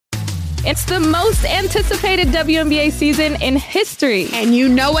It's the most anticipated WNBA season in history. And you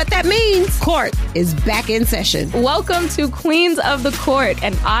know what that means. Court is back in session. Welcome to Queens of the Court,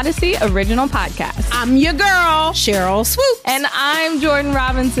 an Odyssey original podcast. I'm your girl, Cheryl Swoops. And I'm Jordan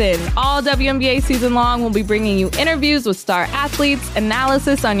Robinson. All WNBA season long, we'll be bringing you interviews with star athletes,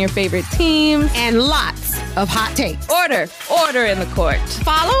 analysis on your favorite teams, and lots of hot takes. Order in the court.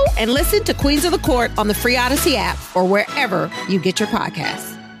 Follow and listen to Queens of the Court on the free Odyssey app or wherever you get your podcasts.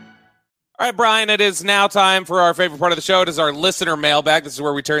 All right, Brian, it is now time for our favorite part of the show. It is our listener mailbag. This is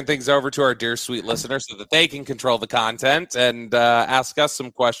where we turn things over to our dear, sweet listeners so that they can control the content and ask us some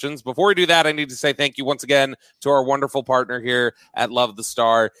questions. Before we do that, I need to say thank you once again to our wonderful partner here at Love the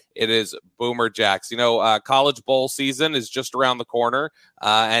Star. It is Boomer Jacks. You know, college bowl season is just around the corner,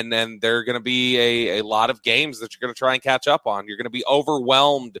 and then there are going to be a lot of games that you're going to try and catch up on. You're going to be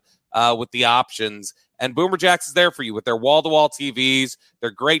overwhelmed with the options. And Boomer Jacks is there for you with their wall-to-wall TVs, their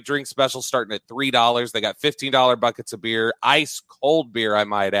great drink specials starting at $3. They got $15 buckets of beer, ice-cold beer, I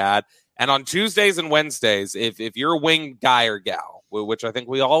might add. And on Tuesdays and Wednesdays, if you're a wing guy or gal, which I think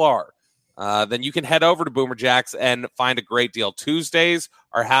we all are, then you can head over to Boomer Jacks and find a great deal. Tuesdays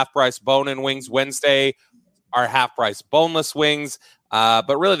are half-price bone-in wings. Wednesday are half-price boneless wings.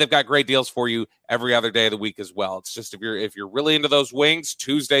 But really, they've got great deals for you every other day of the week as well. It's just if you're really into those wings,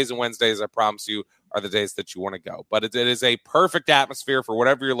 Tuesdays and Wednesdays, I promise you, are the days that you want to go. But it is a perfect atmosphere for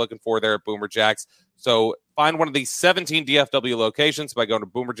whatever you're looking for there at Boomer Jacks. So find one of these 17 DFW locations by going to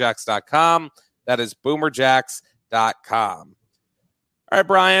boomerjacks.com. That is boomerjacks.com. All right,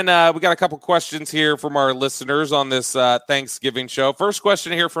 Brian, we got a couple questions here from our listeners on this Thanksgiving show. First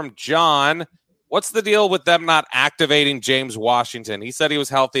question here from John. What's the deal with them not activating James Washington? He said he was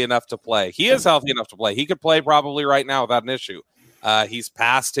healthy enough to play. He is healthy enough to play. He could play probably right now without an issue. He's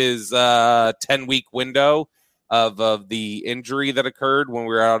past his 10-week window of the injury that occurred when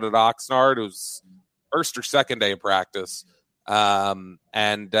we were out at Oxnard. It was first or second day of practice. And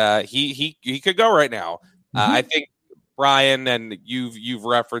he could go right now. I think, Brian, and you've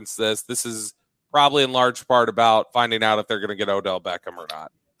referenced this. This is probably in large part about finding out if they're going to get Odell Beckham or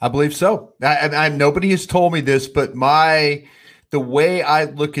not. I believe so. Nobody has told me this, but the way I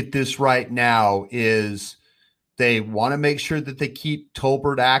look at this right now is they want to make sure that they keep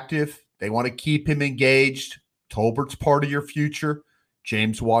Tolbert active. They want to keep him engaged. Tolbert's part of your future.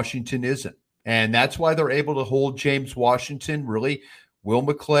 James Washington isn't. And that's why they're able to hold James Washington. Really, Will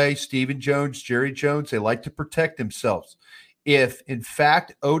McClay, Stephen Jones, Jerry Jones, they like to protect themselves. If, in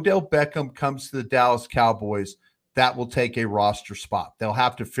fact, Odell Beckham comes to the Dallas Cowboys, that will take a roster spot. They'll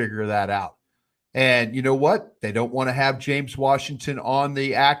have to figure that out. And you know what? They don't want to have James Washington on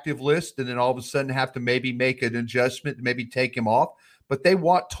the active list and then all of a sudden have to maybe make an adjustment, maybe take him off. But they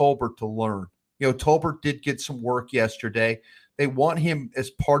want Tolbert to learn. You know, Tolbert did get some work yesterday. They want him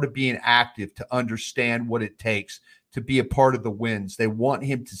as part of being active to understand what it takes to be a part of the wins. They want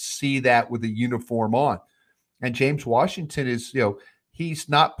him to see that with a uniform on. And James Washington is, he's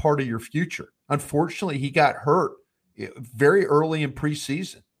not part of your future. Unfortunately, he got hurt very early in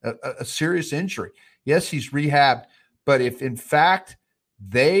preseason, a serious injury. Yes, he's rehabbed, but if in fact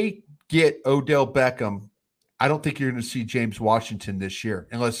they get Odell Beckham, I don't think you're going to see James Washington this year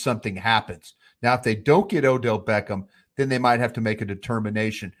unless something happens. Now, if they don't get Odell Beckham, then they might have to make a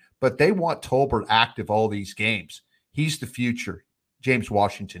determination. But they want Tolbert active all these games. He's the future. James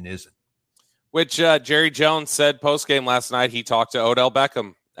Washington isn't. Which Jerry Jones said post-game last night. He talked to Odell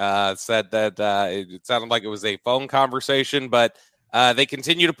Beckham. Said that it sounded like it was a phone conversation, but they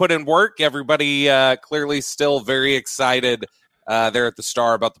continue to put in work. Everybody clearly still very excited there at the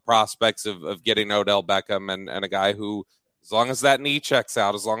Star about the prospects of getting Odell Beckham and a guy who, as long as that knee checks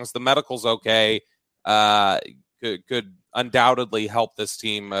out, as long as the medical's okay, could undoubtedly help this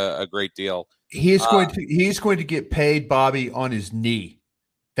team a great deal. He's going to get paid, Bobby, on his knee.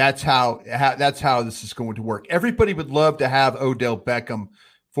 That's how this is going to work. Everybody would love to have Odell Beckham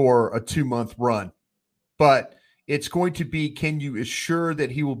for a 2-month run, but it's going to be, can you assure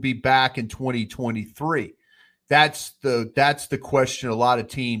that he will be back in 2023? That's the question a lot of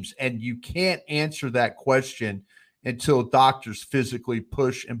teams, and you can't answer that question until doctors physically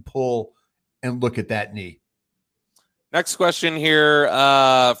push and pull and look at that knee. Next question here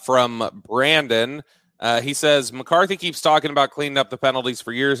from Brandon. He says, McCarthy keeps talking about cleaning up the penalties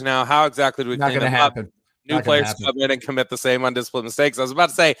for years now. How exactly do we clean them up? New players come in and commit the same undisciplined mistakes. I was about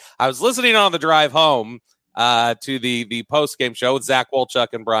to say, I was listening on the drive home to the post-game show with Zach Wolchuk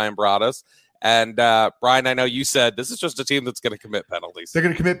and Brian Broaddus. And Brian, I know you said this is just a team that's going to commit penalties. They're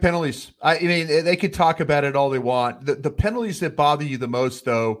going to commit penalties. I mean, they could talk about it all they want. The penalties that bother you the most,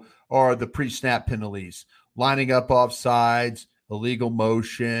 though, are the pre-snap penalties. Lining up offsides, illegal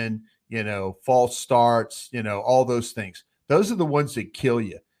motion, false starts, all those things. Those are the ones that kill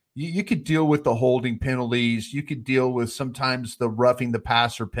you. You could deal with the holding penalties. You could deal with sometimes the roughing the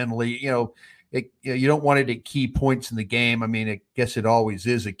passer penalty. You don't want it at key points in the game. I mean, I guess it always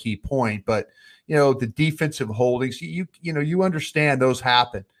is a key point, but the defensive holdings, you understand those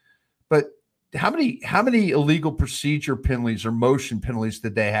happen. But how many illegal procedure penalties or motion penalties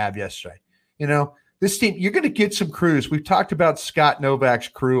did they have yesterday? This team, you're going to get some crews. We've talked about Scott Novak's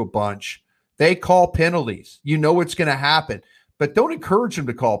crew a bunch. They call penalties. What's going to happen, but don't encourage them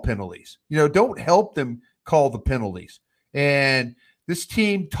to call penalties. Don't help them call the penalties. And this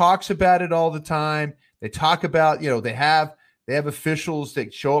team talks about it all the time. They talk about, they have officials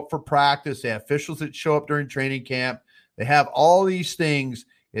that show up for practice. They have officials that show up during training camp. They have all these things.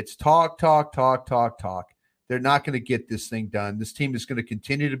 It's talk. They're not going to get this thing done. This team is going to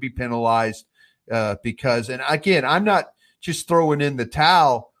continue to be penalized because, and again, I'm not just throwing in the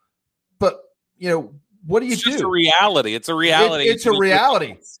towel, but what do you do? It's just a reality. It's a reality. It's a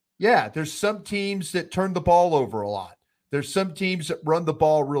reality. Yeah. There's some teams that turn the ball over a lot. There's some teams that run the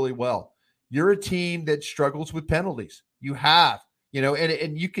ball really well. You're a team that struggles with penalties. You have,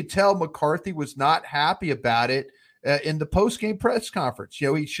 and you could tell McCarthy was not happy about it in the post-game press conference.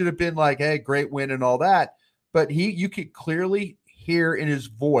 He should have been like, hey, great win and all that. But you could clearly hear in his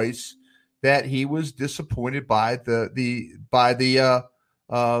voice that he was disappointed by the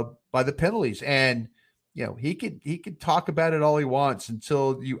penalties. And he could talk about it all he wants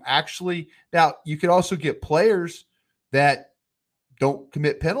until you actually. Now you could also get players that don't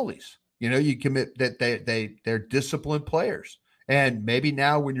commit penalties. You commit that they're disciplined players. And maybe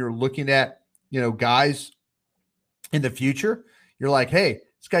now when you're looking at guys in the future, you're like, hey,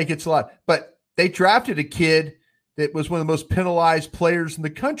 this guy gets a lot. But they drafted a kid that was one of the most penalized players in the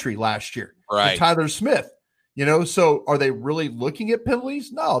country last year, right? Tyler Smith. So are they really looking at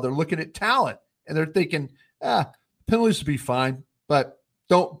penalties? No, they're looking at talent, and they're thinking, penalties will be fine, but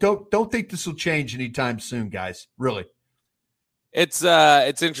don't think this will change anytime soon, guys. Really. It's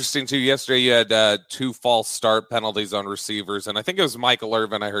interesting too. Yesterday you had 2 false start penalties on receivers, and I think it was Michael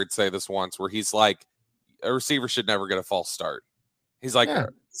Irvin I heard say this once, where he's like, a receiver should never get a false start. He's like,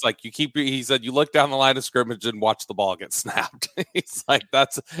 It's like he said, you look down the line of scrimmage and watch the ball get snapped. He's like,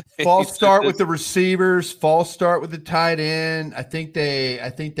 that's false start with the receivers, false start with the tight end. I think they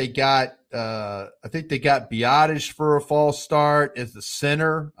got Biotish for a false start as the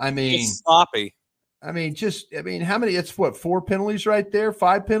center. I mean, it's sloppy. How many? It's 4 penalties right there,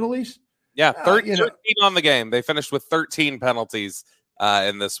 5 penalties. Yeah, 13 on the game. They finished with 13 penalties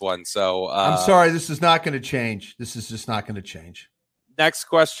in this one. So I'm sorry, this is not going to change. This is just not going to change. Next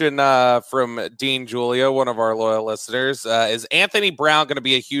question from Dean Julio, one of our loyal listeners. Is Anthony Brown going to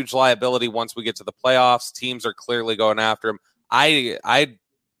be a huge liability once we get to the playoffs? Teams are clearly going after him. I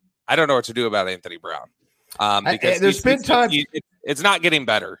don't know what to do about Anthony Brown. Because there's been times it's not getting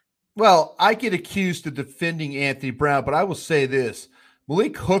better. Well, I get accused of defending Anthony Brown, but I will say this.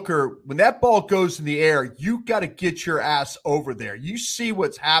 Malik Hooker, when that ball goes in the air, you got to get your ass over there. You see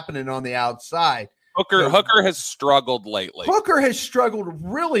what's happening on the outside. Hooker has struggled lately. Hooker has struggled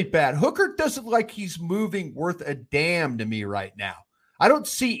really bad. Hooker doesn't look like he's moving worth a damn to me right now. I don't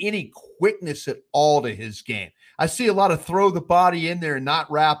see any quickness at all to his game. I see a lot of throw the body in there and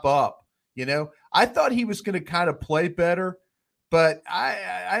not wrap up. I thought he was going to kind of play better, but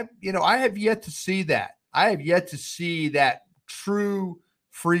I have yet to see that. I have yet to see that true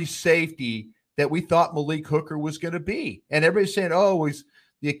free safety that we thought Malik Hooker was going to be. And everybody's saying, oh, he's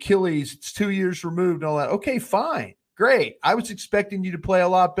the Achilles, it's 2 years removed and all that. Okay, fine. Great. I was expecting you to play a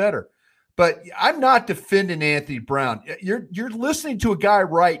lot better. But I'm not defending Anthony Brown. You're listening to a guy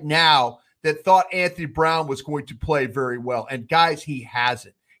right now that thought Anthony Brown was going to play very well. And guys, he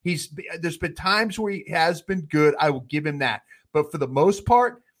hasn't. There's been times where he has been good. I will give him that. But for the most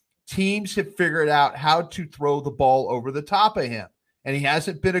part, teams have figured out how to throw the ball over the top of him. And he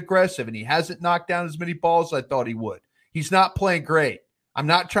hasn't been aggressive, and he hasn't knocked down as many balls as I thought he would. He's not playing great. I'm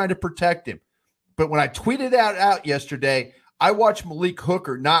not trying to protect him. But when I tweeted out yesterday, I watched Malik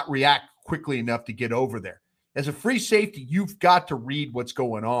Hooker not react quickly enough to get over there. As a free safety, you've got to read what's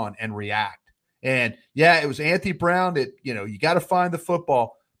going on and react. And, yeah, it was Anthony Brown that, you got to find the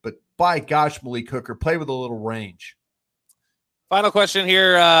football. But, by gosh, Malik Hooker, play with a little range. Final question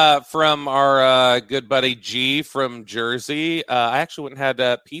here from our good buddy G from Jersey. I actually went and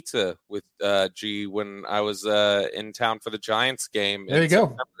had pizza with G when I was in town for the Giants game. There you go.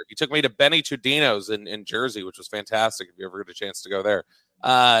 September. He took me to Benny Chudino's in Jersey, which was fantastic if you ever get a chance to go there.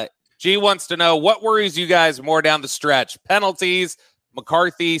 G wants to know, what worries you guys more down the stretch? Penalties,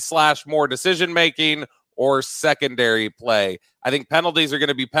 McCarthy / more decision-making, or secondary play. I think penalties are going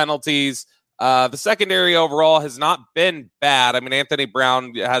to be penalties. The secondary overall has not been bad. I mean, Anthony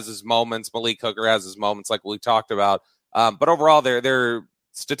Brown has his moments. Malik Hooker has his moments, like we talked about. But overall, they're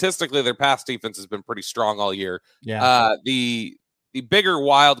statistically, their pass defense has been pretty strong all year. Yeah. The bigger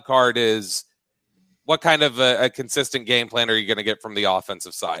wild card is what kind of a consistent game plan are you going to get from the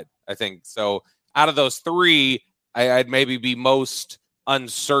offensive side? I think so. Out of those three, I'd maybe be most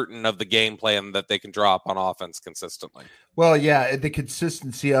uncertain of the game plan that they can draw up on offense consistently. Well, yeah, the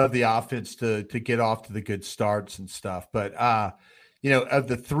consistency of the offense to get off to the good starts and stuff. But of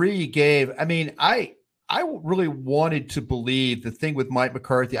the three you gave, I mean, I really wanted to believe the thing with Mike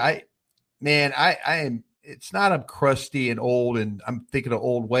McCarthy. I am. It's not I'm crusty and old, and I'm thinking of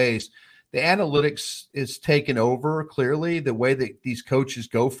old ways. The analytics is taken over clearly. The way that these coaches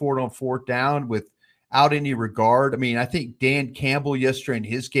go for it on fourth down without any regard. I mean, I think Dan Campbell yesterday in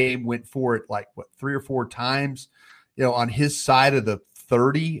his game went for it like 3 or 4 times, on his side of the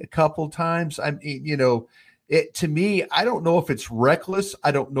 30 a couple of times. I mean, it to me, I don't know if it's reckless.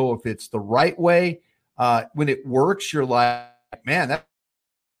 I don't know if it's the right way. When it works, you're like, man, that's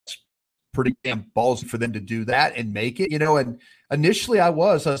pretty damn ballsy for them to do that and make it, and initially I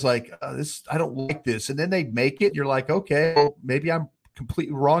was like, I don't like this. And then they make it. And you're like, okay, well, maybe I'm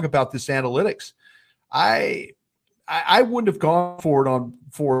completely wrong about this analytics. I wouldn't have gone for it on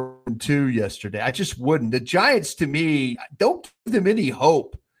 4-2 yesterday. I just wouldn't. The Giants, to me, don't give them any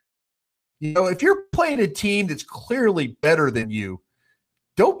hope. If you're playing a team that's clearly better than you,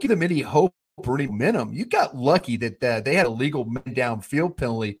 don't give them any hope or any momentum. You got lucky that they had a legal man downfield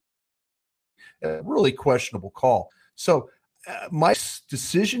penalty. A really questionable call. So my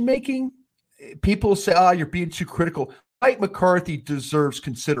decision-making, people say, you're being too critical. Mike McCarthy deserves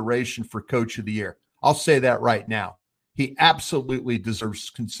consideration for Coach of the Year. I'll say that right now. He absolutely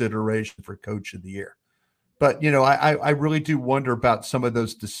deserves consideration for Coach of the Year. But, I really do wonder about some of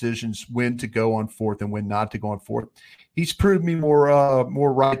those decisions, when to go on fourth and when not to go on fourth. He's proved me more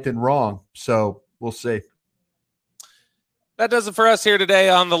right than wrong. So we'll see. That does it for us here today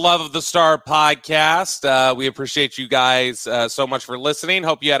on the Love of the Star podcast. We appreciate you guys so much for listening.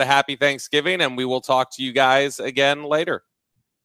 Hope you had a happy Thanksgiving, and we will talk to you guys again later.